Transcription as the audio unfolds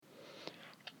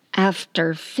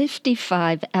After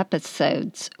 55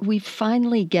 episodes, we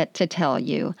finally get to tell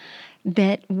you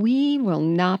that we will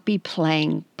not be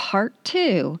playing part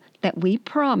 2 that we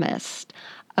promised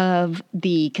of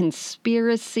the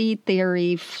conspiracy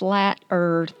theory flat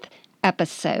earth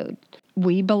episode.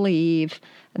 We believe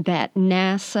that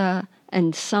NASA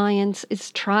and science is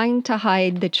trying to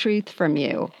hide the truth from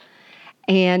you.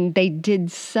 And they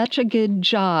did such a good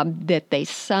job that they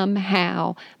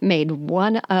somehow made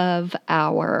one of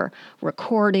our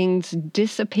recordings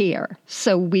disappear.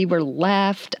 So we were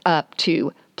left up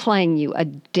to playing you a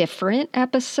different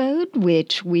episode,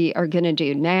 which we are going to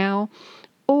do now,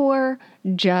 or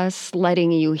just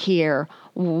letting you hear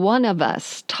one of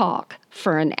us talk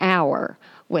for an hour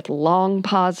with long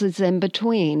pauses in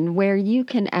between where you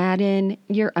can add in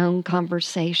your own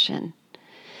conversation.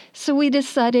 So we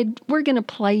decided we're going to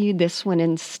play you this one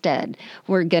instead.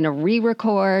 We're going to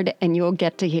re-record, and you'll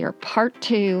get to hear part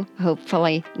 2,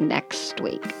 hopefully, next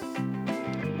week.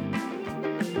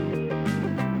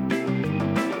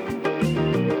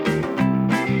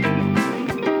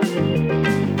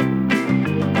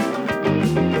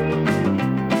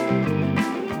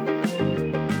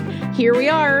 Here we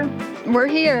are. We're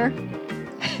here.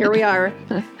 Here we are.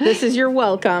 This is your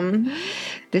welcome.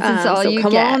 This is all so you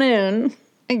come get. on in.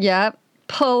 Yep.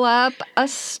 Pull up a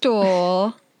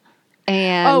stool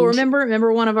and... Oh,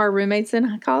 remember one of our roommates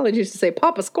in college used to say,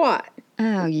 Papa squat.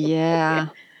 Oh, yeah.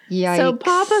 Yikes. So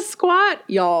Papa squat,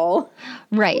 y'all.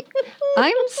 Right.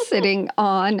 I'm sitting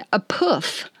on a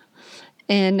poof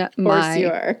in my... Of course you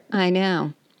are. I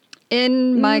know.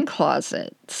 In my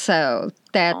closet. So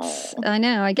that's... I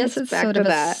know. I guess it's sort of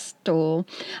a stool.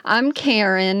 I'm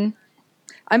Karen.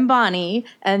 I'm Bonnie.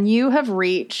 And you have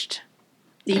reached...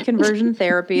 Deconversion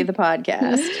Therapy, the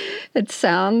podcast. It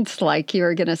sounds like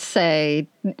you're going to say,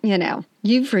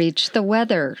 you've reached the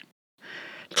weather.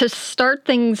 To start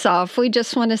things off, we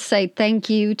just want to say thank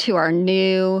you to our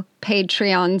new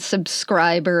Patreon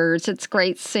subscribers. It's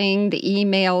great seeing the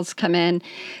emails come in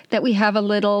that we have a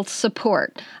little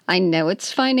support. I know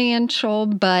it's financial,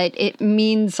 but it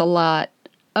means a lot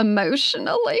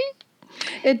emotionally.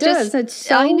 It does. It's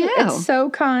so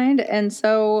kind and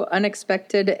so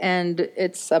unexpected, and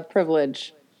it's a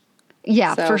privilege.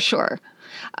 Yeah, for sure.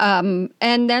 And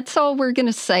that's all we're going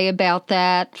to say about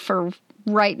that for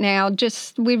right now.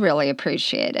 We really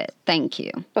appreciate it. Thank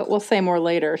you. But we'll say more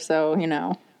later, so,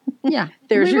 Yeah.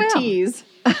 There's your tease.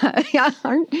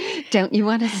 Don't you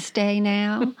want to stay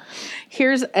now?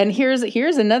 Here's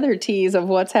another tease of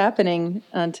what's happening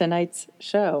on tonight's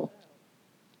show.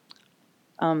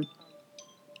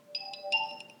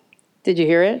 Did you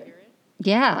hear it?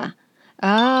 Yeah.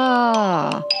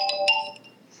 Oh.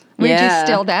 Where'd you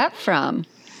steal that from?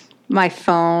 My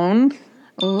phone.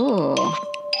 Ooh.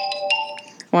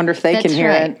 Wonder if they can hear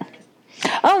it.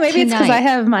 Oh, maybe it's because I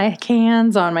have my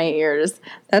cans on my ears.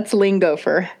 That's lingo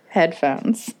for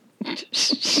headphones.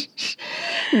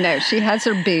 No, she has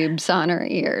her boobs on her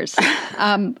ears.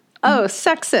 Oh,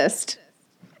 sexist.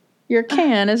 Your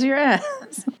can is your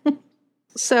ass.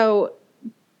 So...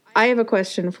 I have a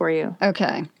question for you.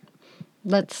 Okay.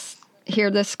 Let's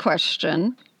hear this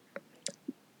question.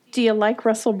 Do you like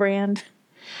Russell Brand?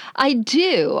 I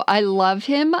do. I love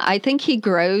him. I think he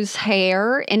grows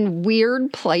hair in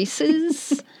weird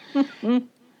places.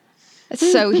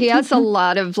 So he has a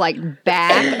lot of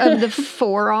back of the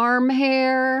forearm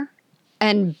hair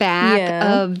and back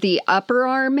of the upper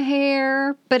arm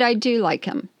hair. But I do like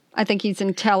him. I think he's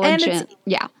intelligent.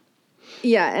 Yeah.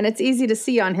 Yeah, and it's easy to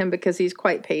see on him because he's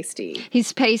quite pasty.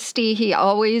 He's pasty. He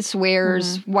always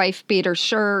wears wife-beater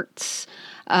shirts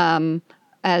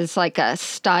as a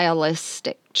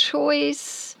stylistic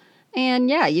choice. And,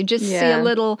 you just see a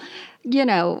little,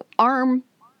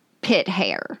 armpit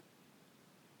hair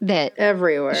that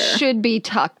everywhere should be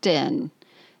tucked in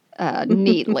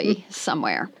neatly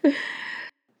somewhere.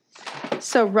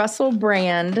 So Russell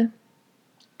Brand...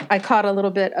 I caught a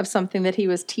little bit of something that he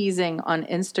was teasing on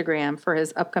Instagram for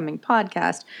his upcoming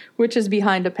podcast, which is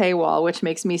behind a paywall, which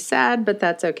makes me sad, but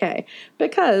that's okay.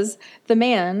 Because the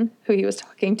man who he was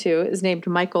talking to is named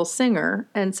Michael Singer.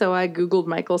 And so I Googled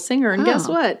Michael Singer, and guess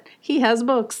what? He has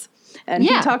books. And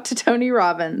he talked to Tony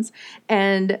Robbins.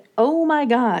 And oh my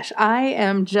gosh, I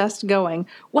am just going,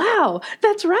 wow,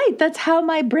 that's right. That's how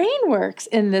my brain works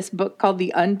in this book called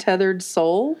The Untethered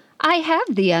Soul. I have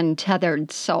The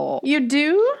Untethered Soul. You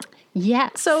do?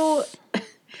 Yes. So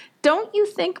don't you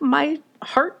think my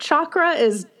heart chakra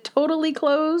is totally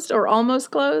closed or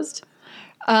almost closed?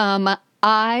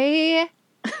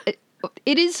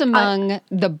 It is among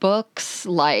the books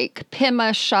like Pema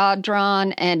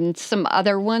Chodron and some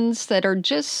other ones that are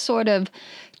just sort of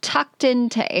tucked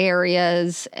into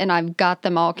areas, and I've got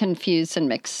them all confused and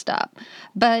mixed up.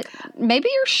 But maybe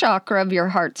your chakra of your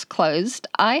heart's closed.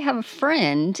 I have a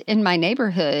friend in my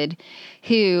neighborhood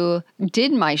who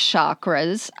did my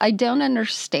chakras. I don't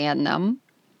understand them.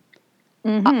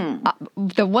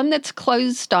 The one that's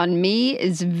closed on me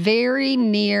is very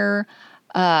near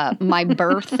my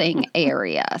birthing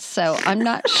area, so I'm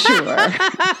not sure.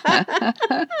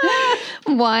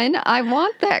 One, I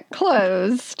want that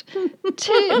closed.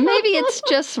 Two, maybe it's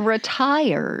just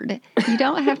retired. You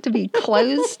don't have to be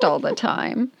closed all the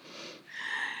time.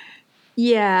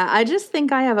 Yeah, I just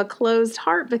think I have a closed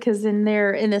heart because in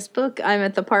this book, I'm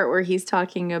at the part where he's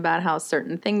talking about how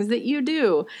certain things that you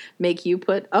do make you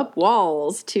put up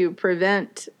walls to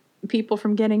prevent people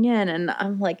from getting in. And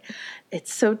I'm like,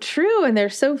 it's so true. And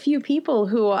there's so few people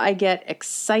who I get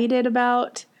excited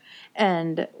about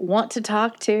and want to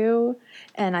talk to.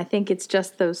 And I think it's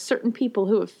just those certain people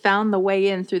who have found the way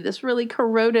in through this really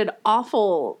corroded,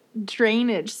 awful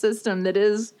drainage system that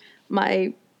is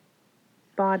my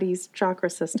body's chakra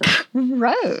system.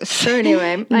 Gross. So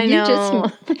anyway, I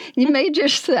know. You made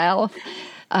yourself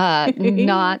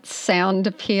not sound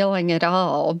appealing at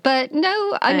all. But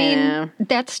no, I mean,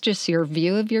 that's just your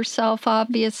view of yourself,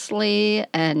 obviously.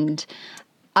 And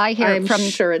I'm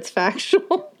sure it's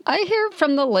factual. I hear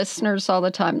from the listeners all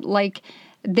the time. Like,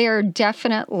 there are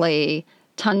definitely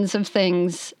tons of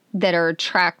things that are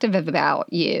attractive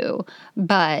about you.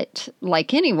 But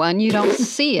like anyone, you don't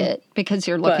see it because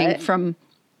you're looking from...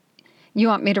 You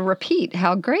want me to repeat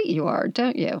how great you are,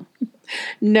 don't you?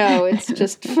 No, it's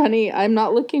just funny. I'm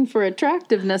not looking for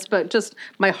attractiveness, but just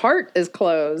my heart is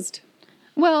closed.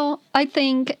 Well, I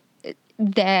think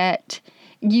that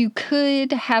you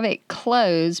could have it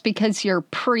closed because you're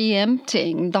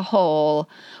preempting the whole,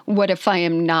 what if I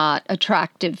am not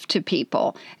attractive to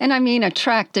people? And I mean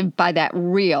attractive by that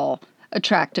real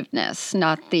attractiveness,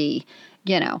 not the,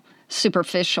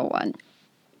 superficial one.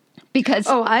 Because...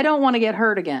 Oh, I don't want to get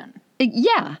hurt again.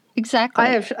 Yeah, exactly.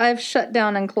 I've shut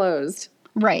down and closed.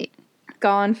 Right.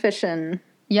 Gone fishing.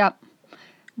 Yep.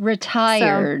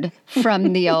 Retired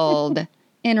from the old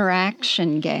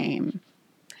interaction game.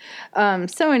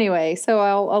 So anyway,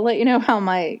 I'll let you know how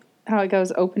it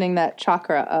goes opening that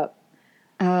chakra up.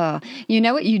 Oh, you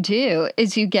know what you do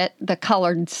is you get the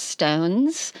colored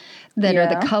stones that are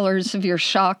the colors of your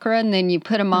chakra, and then you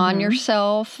put them on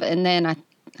yourself, and then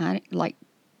I like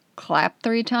clap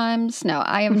 3 times. No,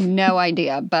 I have no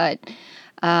idea, but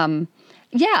I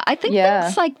think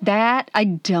things like that. I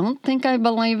don't think I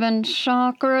believe in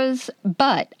chakras,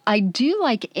 but I do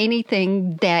like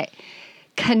anything that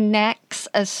connects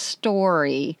a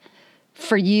story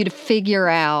for you to figure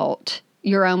out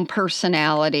your own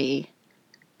personality.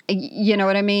 You know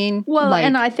what I mean? Well,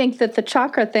 and I think that the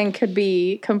chakra thing could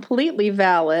be completely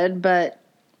valid, but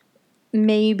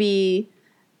maybe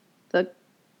the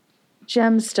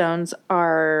gemstones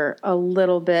are a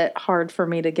little bit hard for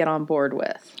me to get on board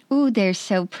with. Ooh, they're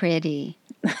so pretty.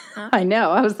 I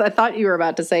know. I thought you were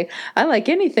about to say, I like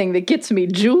anything that gets me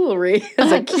jewelry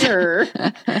as a cure.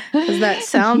 Because that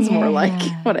sounds more like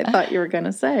what I thought you were going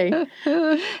to say.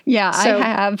 Yeah, I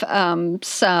have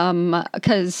some,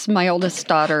 because my oldest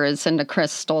daughter is into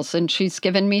crystals, and she's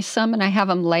given me some, and I have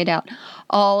them laid out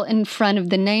all in front of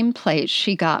the nameplate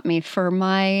she got me for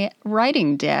my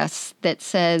writing desk that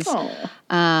says,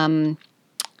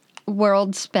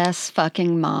 world's best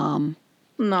fucking mom.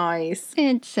 Nice.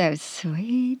 It's so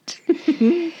sweet.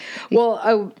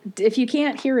 Well, if you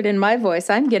can't hear it in my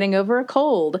voice, I'm getting over a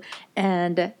cold.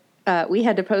 And we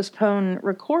had to postpone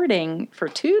recording for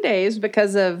 2 days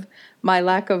because of my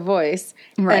lack of voice.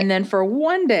 Right. And then for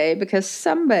 1 day because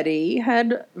somebody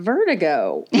had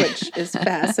vertigo, which is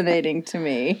fascinating to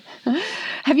me.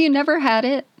 Have you never had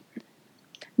it?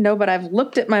 No, but I've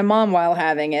looked at my mom while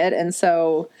having it. And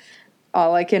so...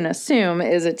 all I can assume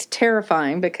is it's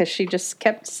terrifying because she just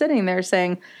kept sitting there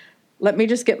saying, let me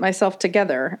just get myself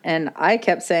together. And I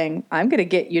kept saying, I'm going to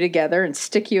get you together and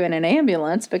stick you in an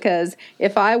ambulance because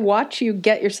if I watch you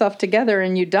get yourself together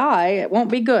and you die, it won't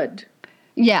be good.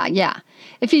 Yeah.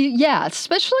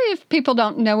 Especially if people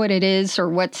don't know what it is or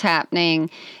what's happening.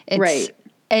 Right.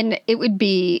 And it would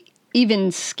be even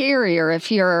scarier if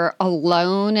you're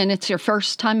alone and it's your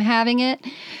first time having it.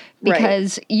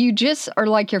 Because you just are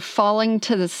like you're falling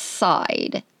to the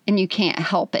side and you can't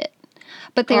help it.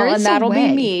 But there is a way. And that'll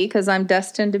be me because I'm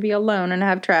destined to be alone and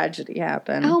have tragedy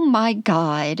happen. Oh, my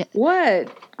God.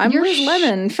 What? I'm Liz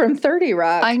Lemon from 30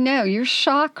 Rock. I know. Your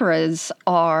chakras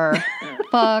are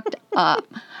fucked up.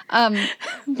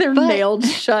 They're nailed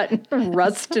shut and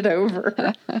rusted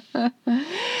over.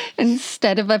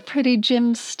 Instead of a pretty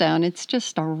gemstone, it's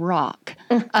just a rock.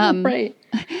 Right.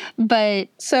 But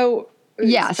So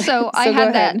I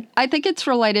had that. ahead. I think it's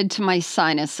related to my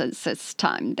sinuses this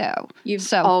time, though. You've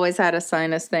always had a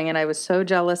sinus thing, and I was so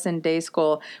jealous in day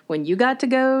school when you got to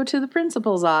go to the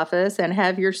principal's office and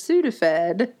have your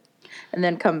Sudafed and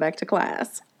then come back to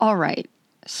class. All right.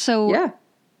 So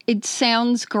it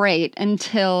sounds great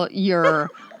until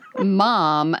your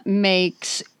mom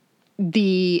makes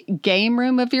the game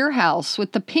room of your house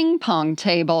with the ping pong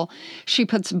table. She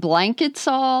puts blankets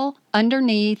all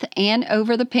underneath and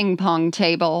over the ping pong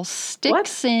table,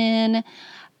 sticks in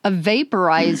a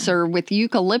vaporizer with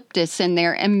eucalyptus in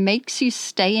there, and makes you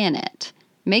stay in it.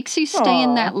 Makes you stay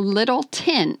in that little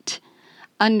tent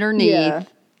underneath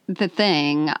the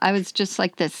thing. I was just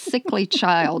like this sickly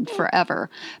child forever.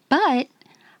 But,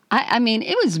 I mean,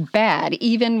 it was bad.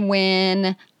 Even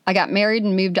when I got married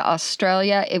and moved to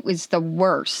Australia, it was the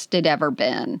worst it ever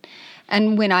been.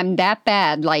 And when I'm that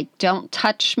bad, like, don't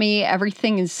touch me,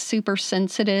 everything is super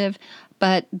sensitive.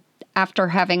 But after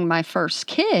having my first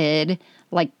kid,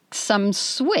 like, some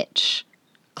switch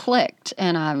clicked,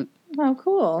 and oh,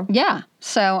 cool. Yeah,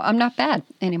 so I'm not bad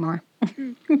anymore.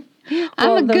 Well,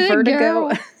 I'm a good vertigo.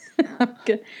 girl.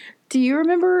 Good. Do you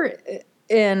remember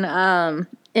in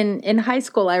high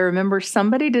school, I remember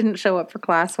somebody didn't show up for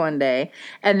class one day,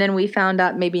 and then we found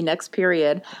out maybe next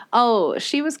period,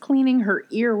 she was cleaning her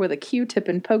ear with a Q-tip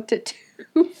and poked it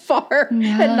too far and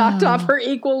knocked off her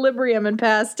equilibrium and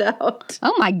passed out.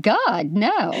 Oh my God,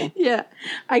 no. Yeah.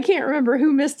 I can't remember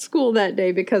who missed school that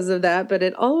day because of that, but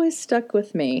it always stuck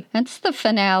with me. That's the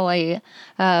finale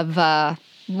of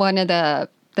one of the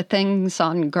things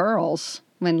on Girls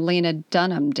when Lena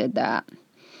Dunham did that.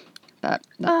 But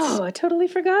I totally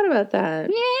forgot about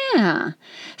that. Yeah.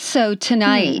 So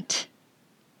tonight,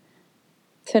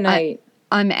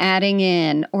 I'm adding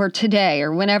in, or today,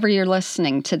 or whenever you're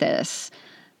listening to this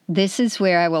is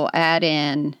where I will add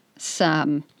in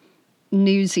some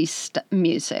newsy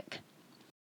music.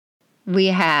 We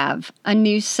have a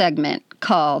new segment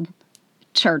called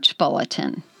Church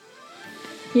Bulletin.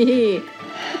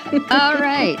 All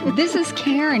right. This is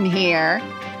Karen here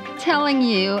telling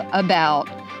you about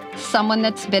someone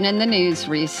that's been in the news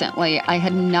recently. I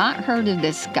had not heard of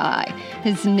this guy.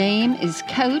 His name is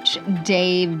Coach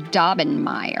Dave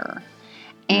Daubenmire.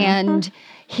 And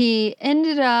he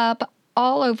ended up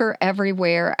all over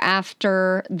everywhere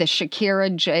after the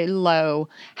Shakira J-Lo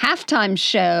halftime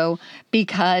show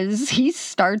because he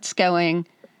starts going,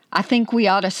 I think we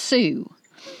ought to sue.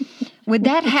 Would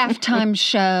that halftime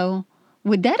show,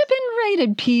 would that have been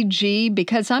rated PG?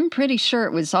 Because I'm pretty sure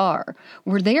it was R.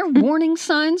 Were there warning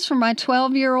signs for my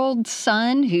 12-year-old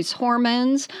son whose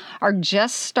hormones are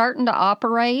just starting to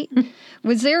operate?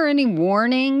 Was there any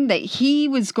warning that he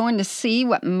was going to see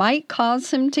what might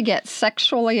cause him to get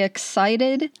sexually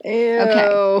excited? Ew.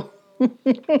 Okay.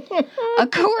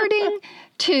 According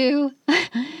to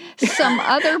some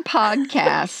other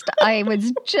podcast I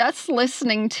was just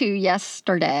listening to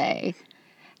yesterday,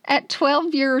 at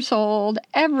 12 years old,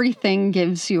 everything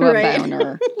gives you a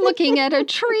boner. Looking at a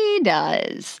tree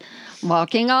does.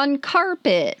 Walking on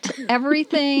carpet,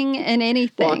 everything and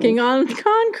anything. Walking on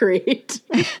concrete.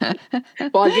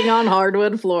 Walking on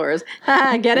hardwood floors.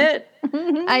 Get it?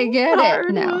 I get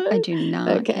it. No, I do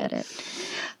not get it.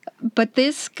 But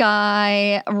this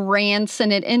guy rants,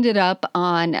 and it ended up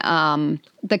on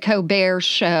the Colbert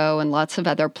Show and lots of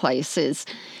other places.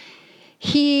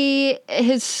 He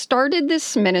has started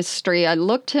this ministry, I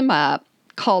looked him up,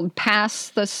 called Pass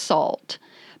the Salt,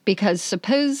 because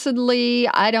supposedly,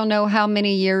 I don't know how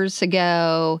many years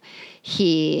ago,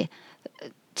 he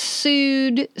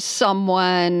sued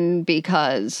someone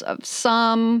because of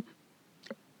some,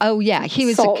 he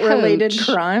was a coach. Salt-related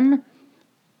crime?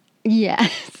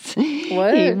 Yes.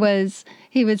 What?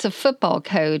 He was a football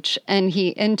coach, and he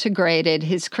integrated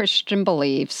his Christian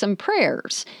beliefs and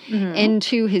prayers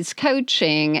into his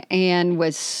coaching and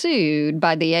was sued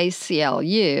by the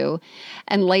ACLU.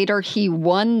 And later he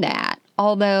won that.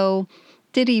 Although,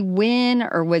 did he win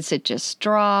or was it just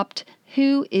dropped?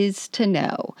 Who is to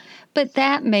know? But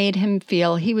that made him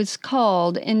feel he was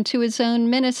called into his own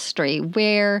ministry,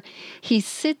 where he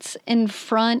sits in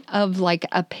front of like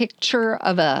a picture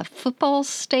of a football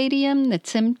stadium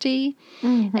that's empty,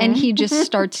 and he just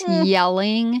starts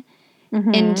yelling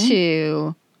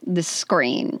into the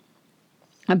screen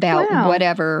about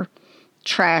whatever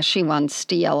trash he wants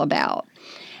to yell about.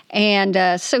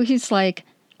 And so he's like,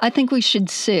 I think we should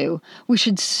sue. We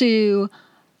should sue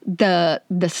the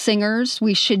singers.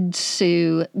 We should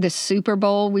sue the Super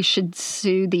Bowl. We should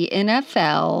sue the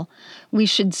NFL. We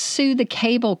should sue the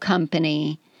cable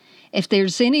company. If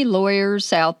there's any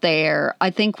lawyers out there, I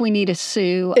think we need to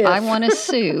sue. I want to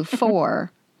sue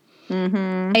for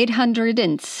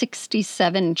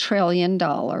 $867 trillion.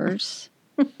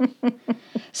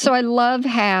 So I love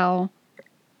how,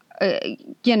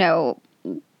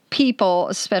 people,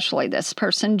 especially this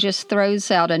person, just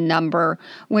throws out a number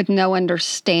with no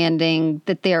understanding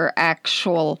that they're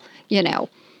actual,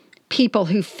 people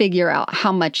who figure out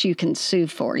how much you can sue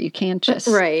for. You can't just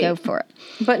go for it.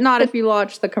 But not if you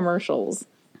watch the commercials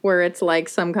where it's like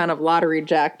some kind of lottery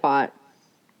jackpot.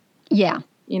 Yeah.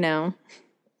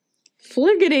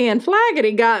 Fliggity and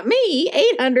flaggity got me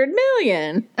 800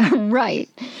 million. Right.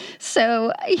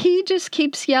 So he just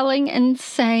keeps yelling and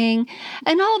saying,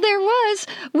 and all there was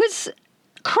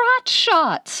crotch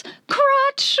shots.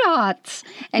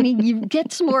 And he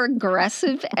gets more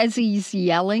aggressive as he's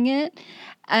yelling it.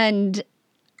 And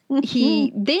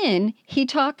he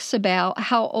talks about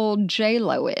how old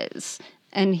J-Lo is.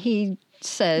 And he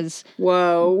says,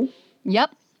 whoa.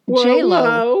 Yep. Whoa,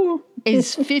 J-Lo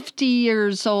is 50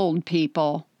 years old,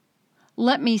 people.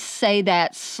 Let me say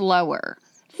that slower.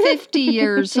 50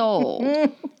 years old.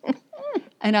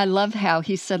 And I love how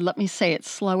he said, let me say it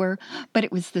slower, but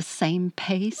it was the same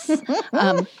pace.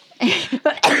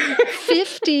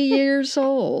 50 years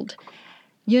old.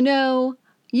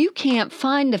 You can't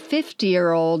find a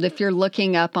 50-year-old if you're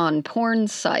looking up on porn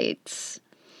sites.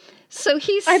 So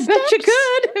he I bet you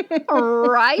could.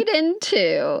 right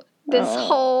into this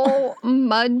whole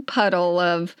mud puddle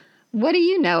of, what do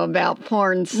you know about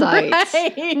porn sites?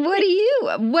 Right. What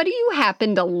do you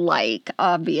happen to like,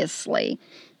 obviously?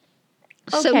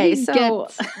 Okay,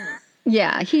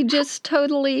 he just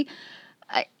totally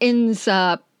ends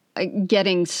up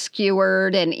getting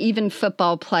skewered, and even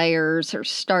football players are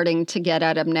starting to get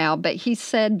at him now. But he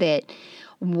said that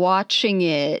watching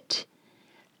it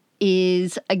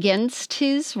is against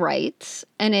his rights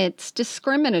and it's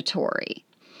discriminatory,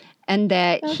 and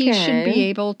that he should be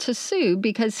able to sue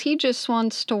because he just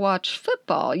wants to watch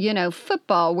football.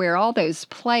 Football where all those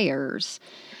players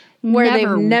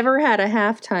they've never had a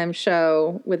halftime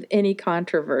show with any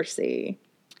controversy.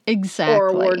 Exactly.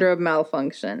 Or wardrobe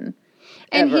malfunction.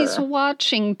 And he's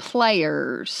watching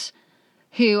players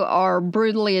who are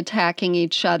brutally attacking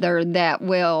each other that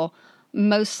will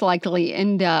most likely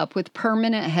end up with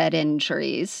permanent head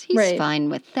injuries. He's fine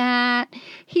with that.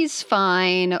 He's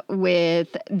fine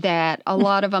with that. A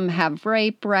lot of them have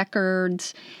rape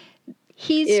records.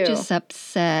 He's just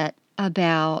upset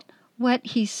about what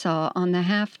he saw on the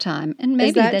halftime. And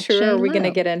maybe that's true, or are we going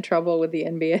to get in trouble with the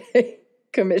NBA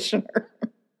commissioner?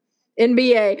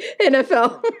 NBA,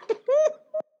 NFL.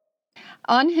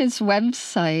 On his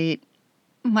website,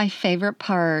 my favorite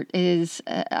part is,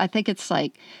 I think it's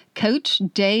like Coach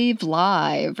Dave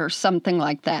Live or something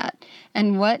like that.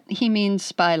 And what he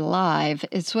means by live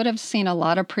is what I've seen a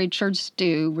lot of preachers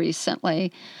do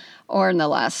recently or in the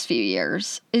last few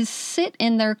years is sit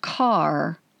in their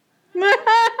car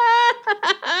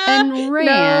and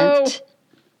rant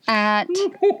at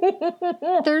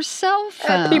their cell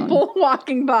phone. At people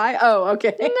walking by? Oh,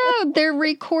 okay. No, they're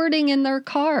recording in their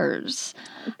cars.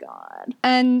 Oh, God.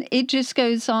 And it just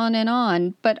goes on and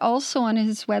on. But also on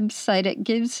his website, it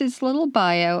gives his little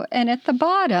bio. And at the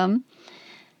bottom,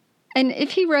 and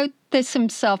if he wrote this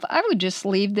himself, I would just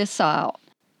leave this out.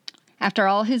 After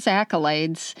all his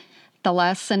accolades, the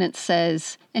last sentence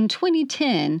says, in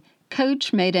 2010,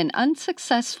 Coach made an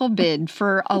unsuccessful bid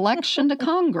for election to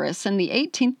Congress in the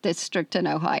 18th District in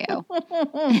Ohio.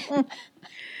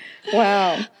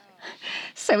 Wow.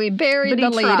 So he buried the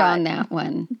lead on that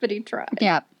one. But he tried.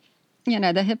 Yeah.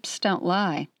 The hips don't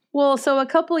lie. Well, so a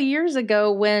couple of years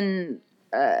ago when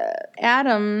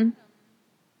Adam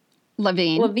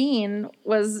Levine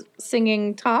was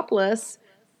singing topless,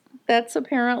 that's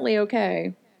apparently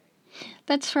okay.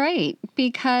 That's right.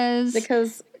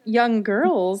 Because young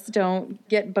girls don't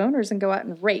get boners and go out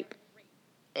and rape.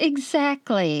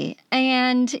 Exactly.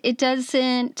 And it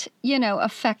doesn't,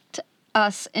 affect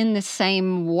us in the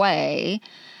same way.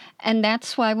 And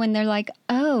that's why when they're like,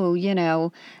 oh,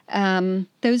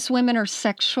 those women are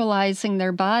sexualizing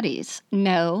their bodies.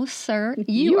 No, sir,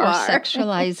 you are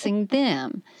sexualizing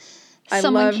them.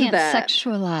 Someone can't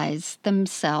sexualize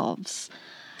themselves.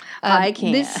 I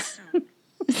can't.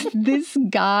 This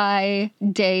guy,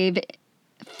 Dave,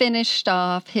 finished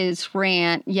off his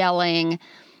rant yelling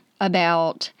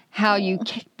about how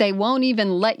they won't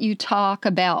even let you talk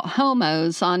about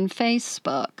homos on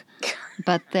Facebook,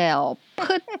 but they'll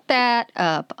put that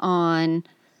up on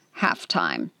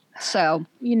halftime. So,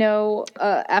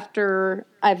 After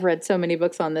I've read so many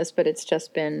books on this, but it's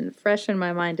just been fresh in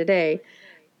my mind today,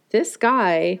 this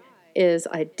guy is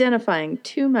identifying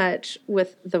too much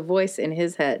with the voice in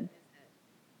his head.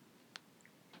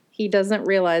 He doesn't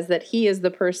realize that he is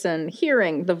the person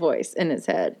hearing the voice in his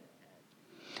head.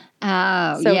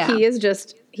 oh, So yeah. he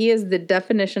is the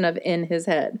definition of in his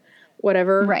head.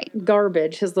 Whatever Right.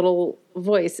 garbage his little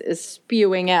voice is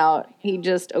spewing out, he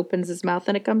just opens his mouth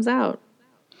and it comes out.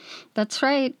 That's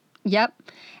right. Yep.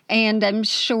 And I'm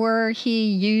sure he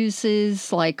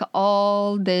uses like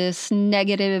all this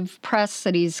negative press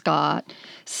that he's got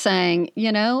saying,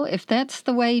 if that's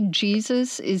the way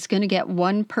Jesus is going to get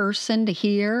one person to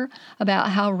hear about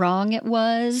how wrong it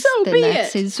was, So then be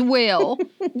that's it. his will.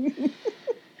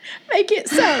 Make it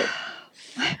so.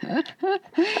 All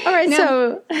right, Now,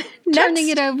 so Turning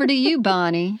it over to you,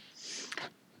 Bonnie.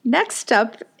 next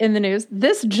up in the news,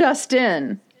 this just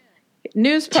in.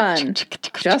 News pun.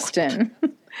 Justin.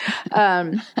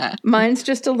 Mine's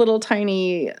just a little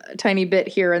tiny bit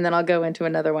here, and then I'll go into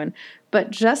another one. But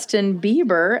Justin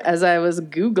Bieber, as I was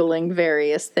Googling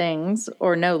various things,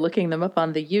 looking them up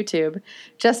on the YouTube,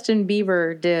 Justin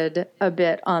Bieber did a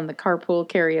bit on the Carpool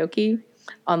Karaoke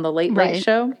on the Late Late Right.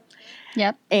 Show.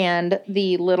 Yep. And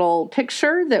the little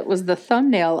picture that was the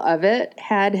thumbnail of it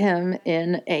had him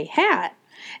in a hat.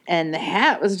 And the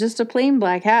hat was just a plain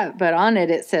black hat, but on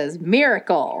it says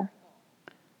Miracle.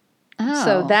 Oh.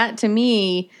 So that to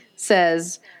me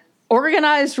says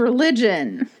organized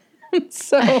religion.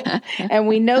 And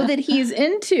we know that he's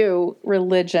into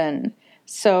religion.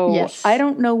 So Yes. I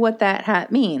don't know what that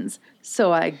hat means.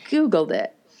 So I Googled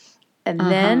it. And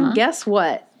then guess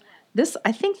what?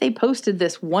 I think they posted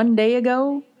this one day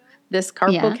ago, this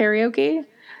Carpool Karaoke.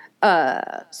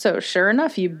 So sure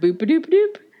enough, you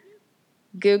boop-a-doop-a-doop.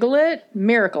 Google it,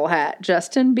 Miracle Hat,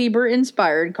 Justin Bieber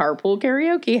inspired Carpool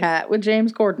Karaoke hat with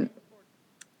James Corden.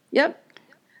 Yep.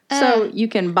 So you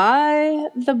can buy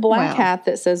the black hat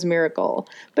that says Miracle,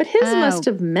 but his must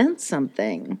have meant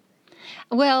something.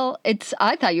 Well,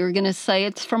 I thought you were going to say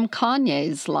it's from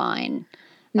Kanye's line.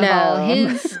 No. Of all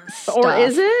his stuff. Or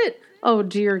is it? Oh,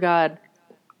 dear God.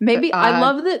 Maybe. I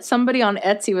love that somebody on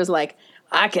Etsy was like,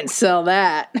 I can sell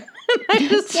that. I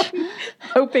just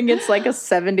hoping it's like a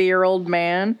 70-year-old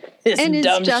man. And is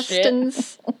dumb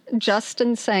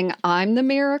Justin saying, I'm the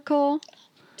miracle?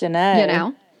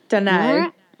 Dunno.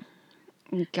 Dunno.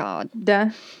 God.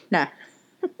 Nah.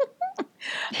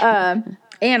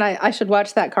 And I should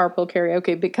watch that Carpool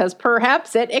Karaoke because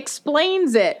perhaps it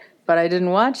explains it. But I didn't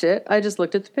watch it. I just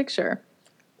looked at the picture.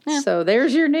 Yeah. So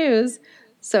there's your news.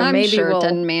 So I'm maybe sure it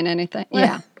didn't mean anything.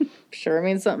 Yeah. Sure it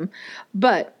means something.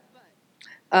 But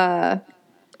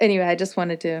anyway, I just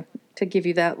wanted to give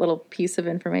you that little piece of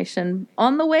information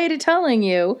on the way to telling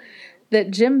you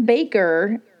that Jim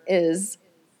Bakker is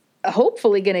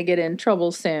hopefully going to get in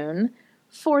trouble soon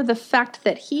for the fact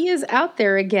that he is out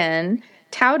there again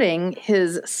touting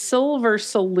his silver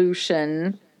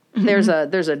solution. There's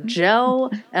a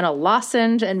gel and a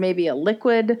lozenge and maybe a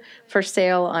liquid for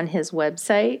sale on his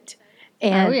website.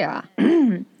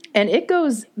 And, and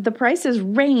the prices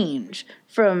range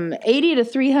from $80 to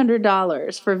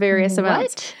 $300 for various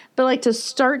amounts. But like to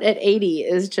start at 80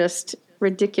 is just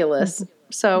ridiculous.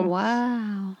 So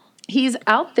wow. He's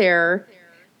out there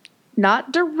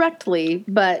not directly,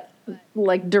 but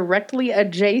like directly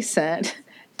adjacent,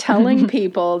 telling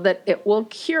people that it will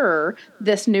cure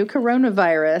this new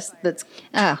coronavirus that's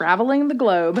traveling the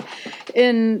globe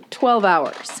in 12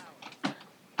 hours.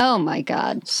 Oh, my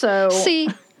God. So, see,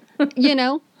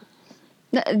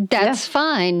 that's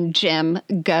fine, Jim.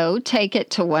 Go take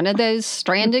it to one of those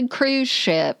stranded cruise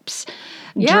ships.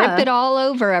 Drip it all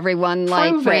over everyone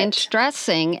like ranch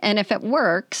dressing. And if it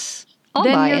works, I'll buy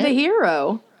it. Then you're the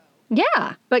hero.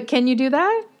 Yeah. But can you do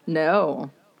that?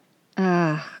 No.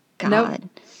 Oh, God. Nope.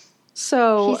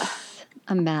 So he's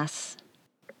a mess.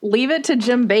 Leave it to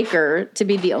Jim Bakker to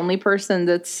be the only person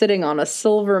that's sitting on a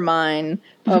silver mine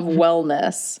of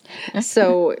wellness.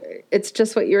 So it's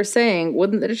just what you're saying.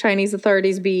 Wouldn't the Chinese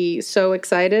authorities be so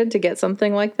excited to get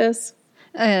something like this?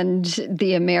 And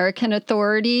the American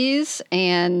authorities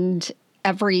and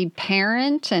every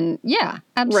parent. And yeah,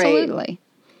 absolutely. Right.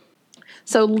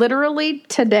 So literally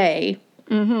today,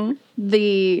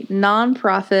 the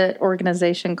nonprofit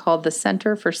organization called the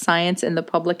Center for Science in the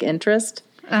Public Interest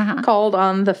called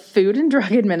on the Food and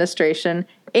Drug Administration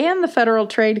and the Federal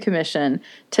Trade Commission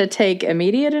to take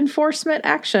immediate enforcement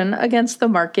action against the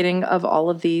marketing of all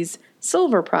of these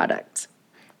silver products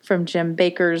from Jim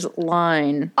Bakker's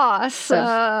line of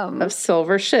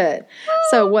silver shit.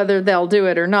 So whether they'll do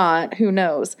it or not, who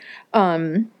knows?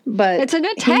 But it's an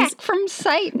attack from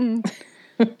Satan.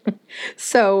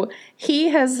 So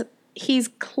he's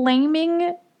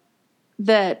claiming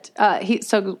that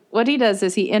so what he does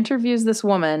is he interviews this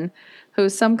woman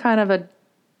who's some kind of a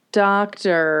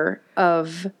doctor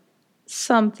of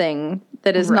something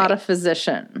that is not a Right.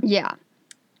 physician. Yeah.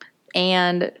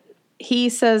 And he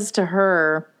says to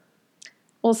her,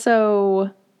 well,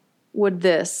 so would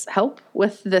this help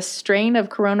with this strain of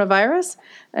coronavirus?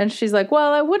 And she's like,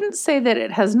 well, I wouldn't say that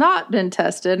it has not been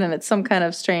tested, and it's some kind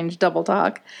of strange double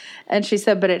talk. And she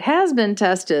said, but it has been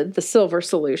tested, the silver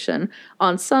solution,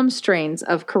 on some strains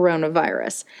of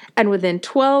coronavirus. And within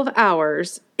 12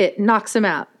 hours, it knocks them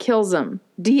out, kills them,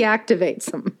 deactivates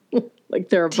them, like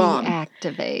they're a bomb.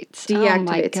 Deactivates. Oh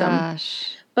my Deactivates them.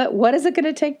 gosh. But what is it going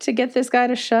to take to get this guy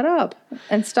to shut up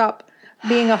and stop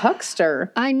being a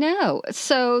huckster? I know.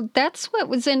 So that's what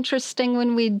was interesting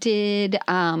when we did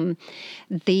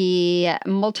the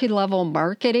multi-level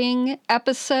marketing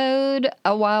episode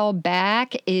a while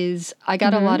back is I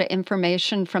got a lot of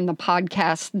information from the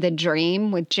podcast The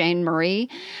Dream with Jane Marie,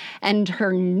 and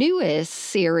her newest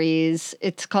series,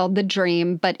 it's called The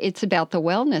Dream, but it's about the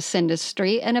wellness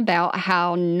industry and about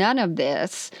how none of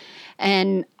this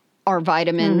and our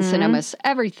vitamins and almost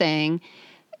everything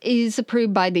is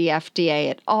approved by the FDA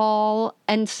at all.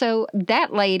 And so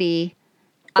that lady,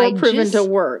 Or proven to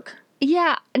work.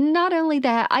 yeah, not only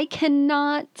that, I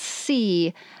cannot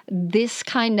see this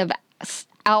kind of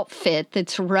outfit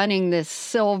that's running this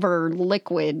silver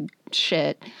liquid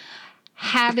shit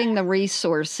having the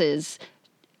resources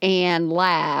and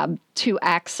lab to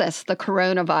access the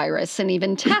coronavirus and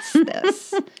even test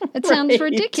this. It sounds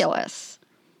Right. ridiculous.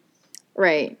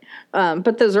 Right.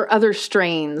 But those are other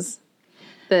strains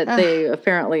that they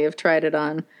apparently have tried it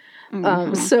on.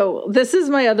 So this is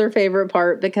my other favorite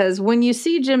part, because when you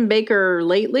see Jim Baker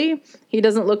lately, he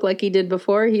doesn't look like he did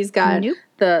before. He's got Nope.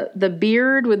 the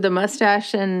beard with the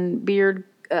mustache and beard,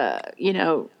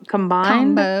 combined.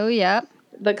 Combo, yep.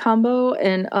 The combo,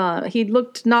 and he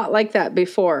looked not like that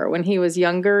before. When he was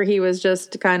younger, he was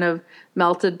just kind of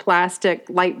melted plastic,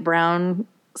 light brown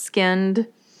skinned.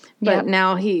 But Yep.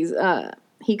 now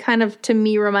he kind of, to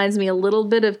me, reminds me a little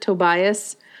bit of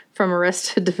Tobias from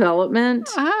Arrested Development,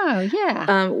 Oh,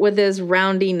 yeah. with his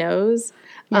roundy nose.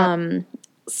 Yep.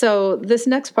 So this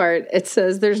next part, it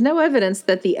says, there's no evidence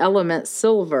that the element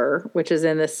silver, which is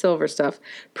in this silver stuff,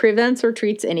 prevents or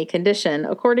treats any condition,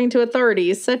 according to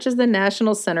authorities such as the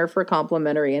National Center for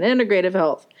Complementary and Integrative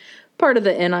Health, part of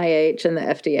the NIH and the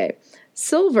FDA.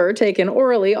 Silver taken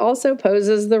orally also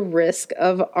poses the risk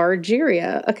of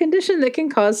argyria, a condition that can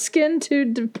cause skin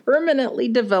to permanently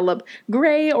develop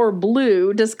gray or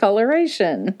blue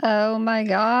discoloration. Oh my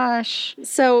gosh.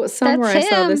 So somewhere That's I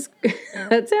saw him. this.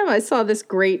 That's him. I saw this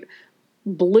great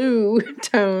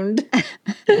blue-toned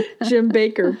Jim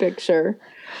Baker picture.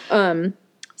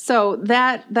 So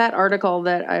that article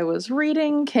that I was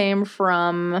reading came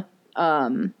from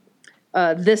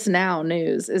This Now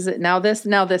News. Is it Now This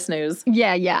News?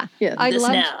 Yeah, yeah. Yeah, I This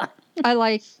love, Now. I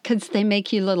like because they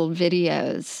make you little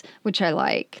videos, which I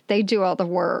like. They do all the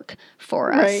work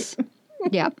for us. Right.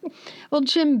 Yeah. Well,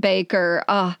 Jim Baker,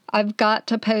 I've got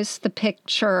to post the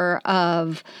picture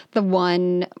of the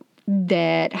one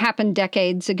that happened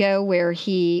decades ago where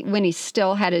when he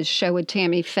still had his show with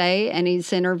Tammy Faye and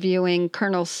he's interviewing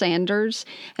Colonel Sanders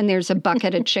and there's a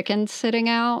bucket of chicken sitting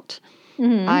out.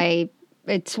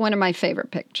 It's one of my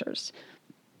favorite pictures.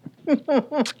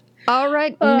 All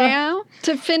right, now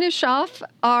to finish off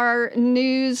our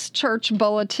news church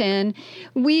bulletin,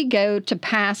 we go to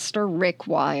Pastor Rick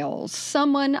Wiles,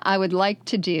 someone I would like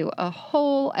to do a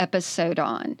whole episode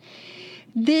on.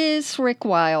 This Rick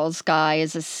Wiles guy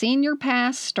is a senior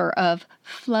pastor of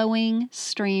Flowing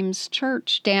Streams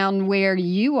Church down where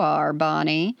you are,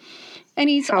 Bonnie. And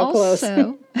he's How close?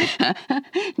 also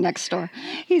next door.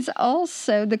 He's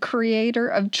also the creator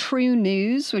of True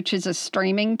News, which is a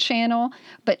streaming channel,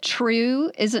 but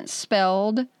true isn't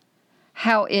spelled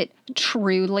how it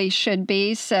truly should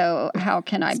be. So how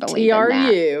can I believe in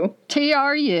that? TRU.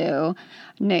 TRU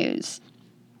News.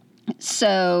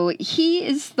 So he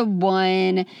is the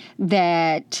one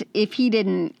that if he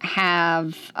didn't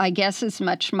have, I guess, as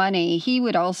much money, he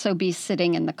would also be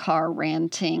sitting in the car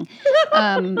ranting.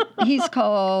 He's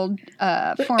called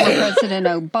former President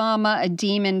Obama a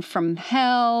demon from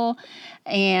hell.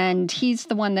 And he's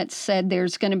the one that said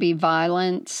there's going to be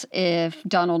violence if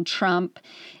Donald Trump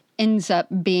ends up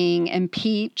being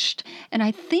impeached. And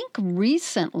I think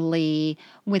recently,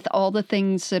 with all the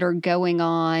things that are going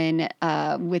on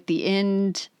with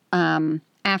the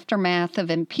aftermath of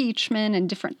impeachment and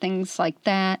different things like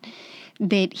that,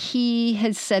 that he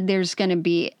has said there's going to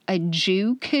be a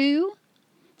Jew coup.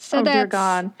 So Oh, that's, dear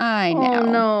God. I know.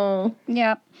 Oh, no.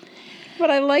 Yep. But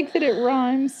I like that it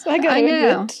rhymes. I gotta I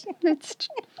know. admit.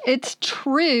 It's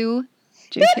true,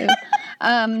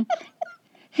 Juku.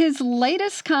 His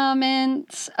latest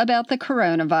comments about the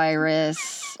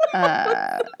coronavirus.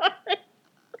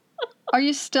 Are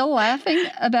you still laughing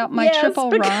about my triple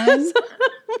rhyme?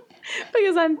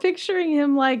 Because I'm picturing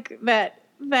him like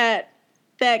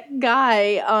that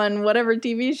guy on whatever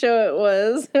TV show it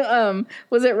was.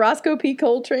 Was it Roscoe P.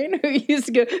 Coltrane who used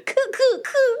to go coo coo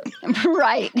coo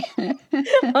Right.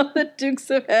 on the Dukes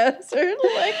of Hazzard?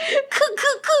 Like coo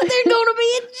coo coo, there's gonna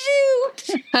be a Jew.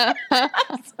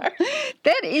 I'm sorry.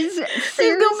 That is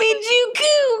There's gonna be a Jew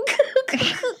coo coo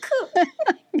coo coo coo.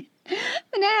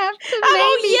 And I have to I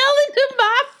don't yell into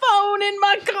my phone in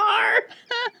my car.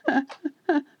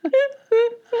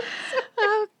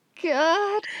 Oh,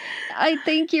 God. I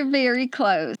think you're very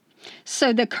close.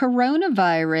 So the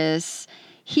coronavirus,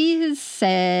 he has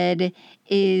said,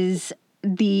 is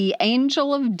the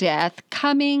angel of death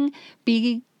coming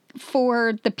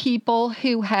for the people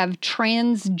who have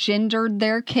transgendered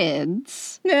their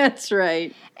kids. That's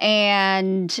right.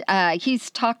 And he's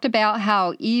talked about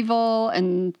how evil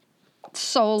and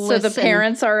soulless. So the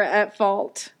parents are at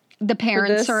fault. The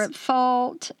parents are this? at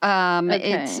fault.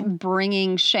 It's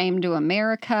bringing shame to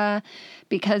America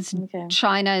because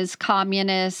China is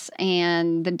communist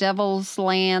and the devil's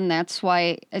land. That's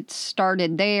why it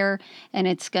started there. And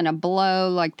it's going to blow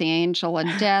like the angel of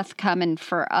death coming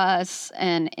for us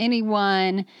and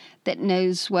anyone that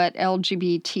knows what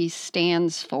LGBT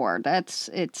stands for.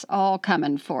 It's all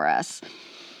coming for us.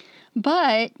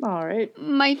 But all right.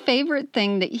 My favorite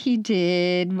thing that he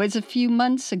did was a few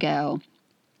months ago,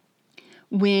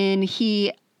 when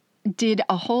he did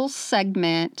a whole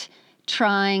segment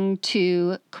trying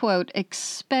to, quote,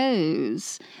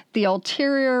 expose the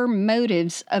ulterior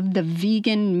motives of the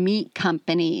vegan meat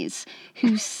companies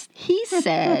who, he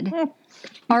said,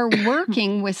 are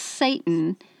working with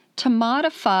Satan to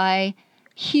modify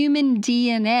human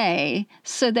DNA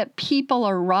so that people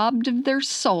are robbed of their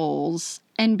souls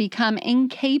and become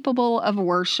incapable of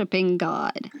worshiping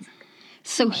God.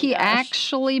 So he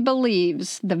actually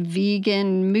believes the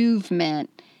vegan movement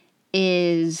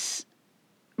is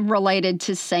related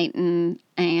to Satan,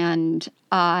 and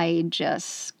I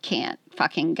just can't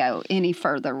fucking go any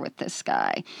further with this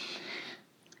guy.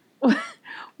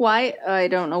 Why? I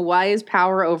don't know. Why is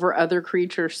power over other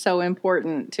creatures so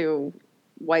important to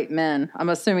white men? I'm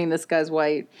assuming this guy's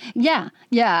white. Yeah.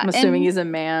 I'm assuming he's a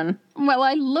man. Well,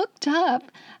 I looked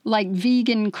up like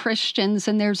vegan Christians,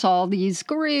 and there's all these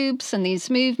groups and these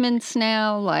movements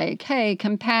now, like, hey,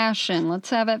 compassion,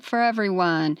 let's have it for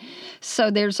everyone.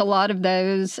 So there's a lot of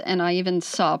those, and I even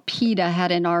saw PETA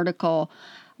had an article,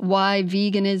 why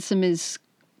veganism is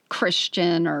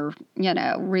Christian or,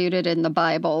 rooted in the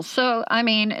Bible. So, I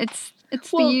mean, it's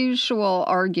the usual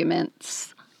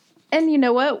arguments. And you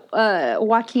know what?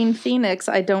 Joaquin Phoenix,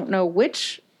 I don't know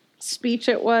which speech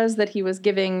it was that he was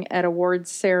giving at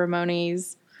awards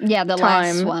ceremonies. Yeah, the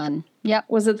last one. Yep.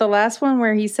 Was it the last one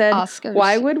where he said, Oscars.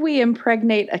 Why would we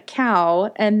impregnate a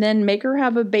cow and then make her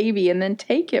have a baby and then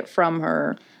take it from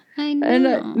her? I know. And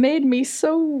it made me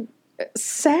so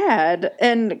sad.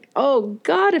 And, oh,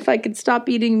 God, if I could stop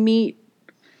eating meat,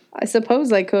 I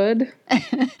suppose I could.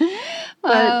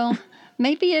 Well,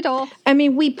 maybe it'll... I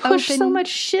mean, we push so much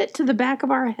shit to the back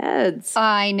of our heads.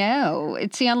 I know.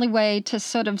 It's the only way to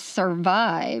sort of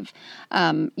survive.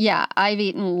 I've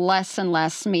eaten less and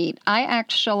less meat. I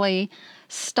actually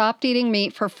stopped eating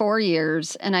meat for 4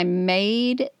 years, and I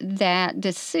made that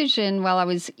decision while I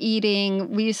was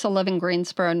eating. We used to live in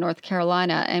Greensboro, North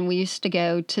Carolina, and we used to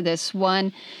go to this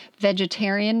one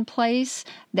vegetarian place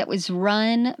that was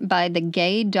run by the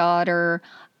gay daughter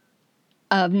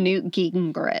of Newt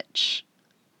Gingrich.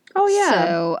 Oh, yeah.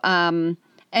 So,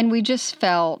 and we just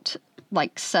felt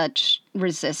like such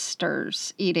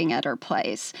resistors eating at her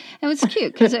place. It was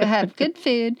cute because it had good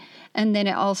food, and then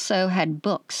it also had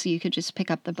books. You could just pick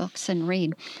up the books and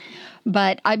read.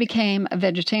 But I became a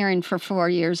vegetarian for 4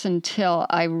 years until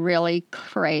I really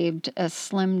craved a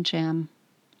Slim Jim.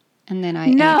 And then I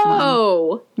ate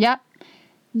one. Yep.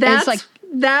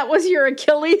 That was your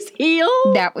Achilles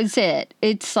heel? That was it.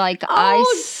 It's like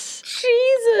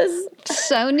Jesus.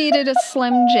 So needed a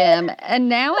Slim Jim, and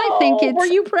now I think it's... Were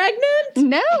you pregnant?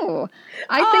 No.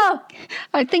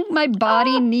 I think my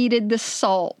body needed the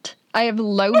salt. I have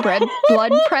low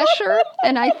blood pressure,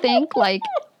 and I think,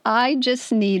 I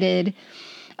just needed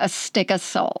a stick of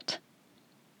salt.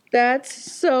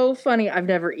 That's so funny. I've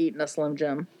never eaten a Slim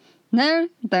Jim. No,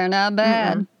 they're not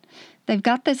bad. Mm-mm. They've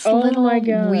got this little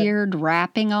weird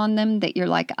wrapping on them that you're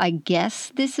like, I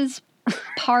guess this is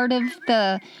part of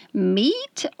the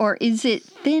meat, or is it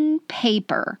thin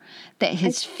paper that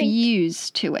has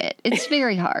fused to it? It's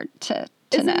very hard to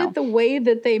Isn't know. it the way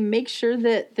that they make sure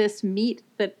that this meat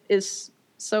that is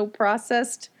so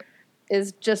processed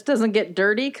just doesn't get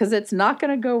dirty, because it's not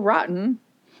going to go rotten.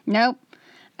 Nope.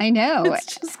 I know.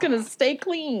 It's just going to stay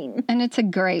clean. And it's a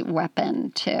great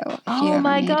weapon, too. Oh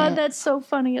my God, that's so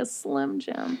funny. A Slim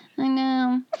Jim. I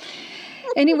know.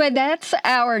 Anyway, that's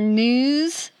our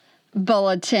news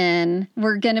bulletin.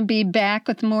 We're going to be back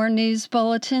with more news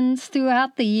bulletins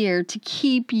throughout the year to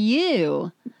keep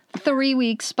you 3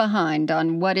 weeks behind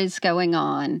on what is going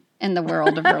on in the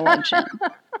world of religion.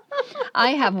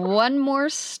 I have one more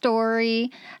story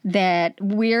that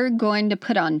we're going to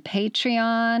put on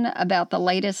Patreon about the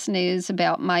latest news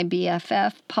about my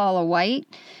BFF, Paula White.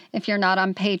 If you're not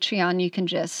on Patreon, you can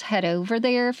just head over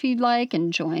there if you'd like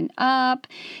and join up.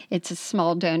 It's a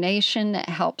small donation that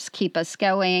helps keep us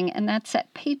going, and that's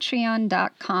at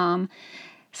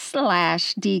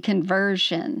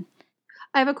patreon.com/deconversion.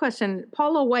 I have a question.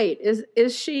 Paula White, is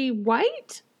she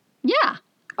white? Yeah.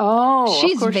 Oh,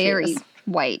 she's of course very she is.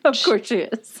 white. Of course she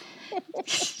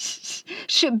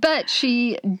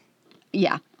is.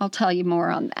 Yeah, I'll tell you more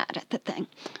on that at the thing.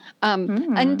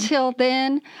 Until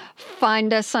then,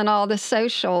 find us on all the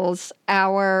socials.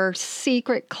 Our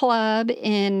secret club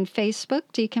in Facebook,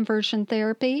 Deconversion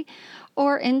Therapy,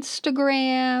 or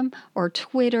Instagram, or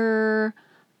Twitter,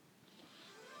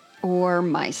 or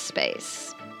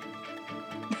MySpace.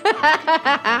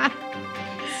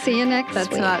 See you next week.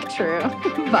 That's not true.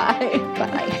 Bye.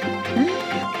 Bye.